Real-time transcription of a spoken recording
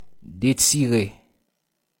détirer,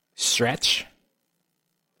 stretch,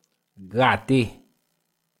 gratter,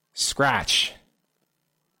 scratch,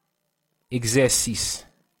 exercice,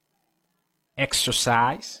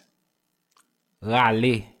 exercise,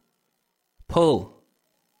 râler, pull,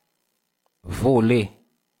 voler,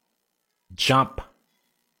 jump,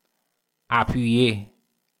 appuyer,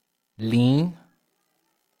 lean,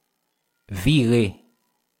 virer,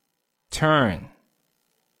 turn,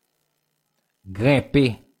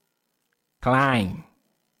 grimper, climb,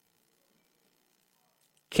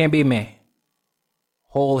 kembeme,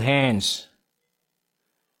 hold hands,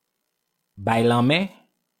 bailame,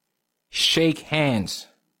 shake hands,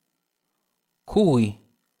 courir,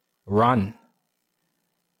 run,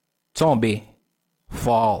 tomber,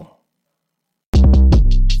 fall.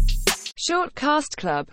 Shortcast Club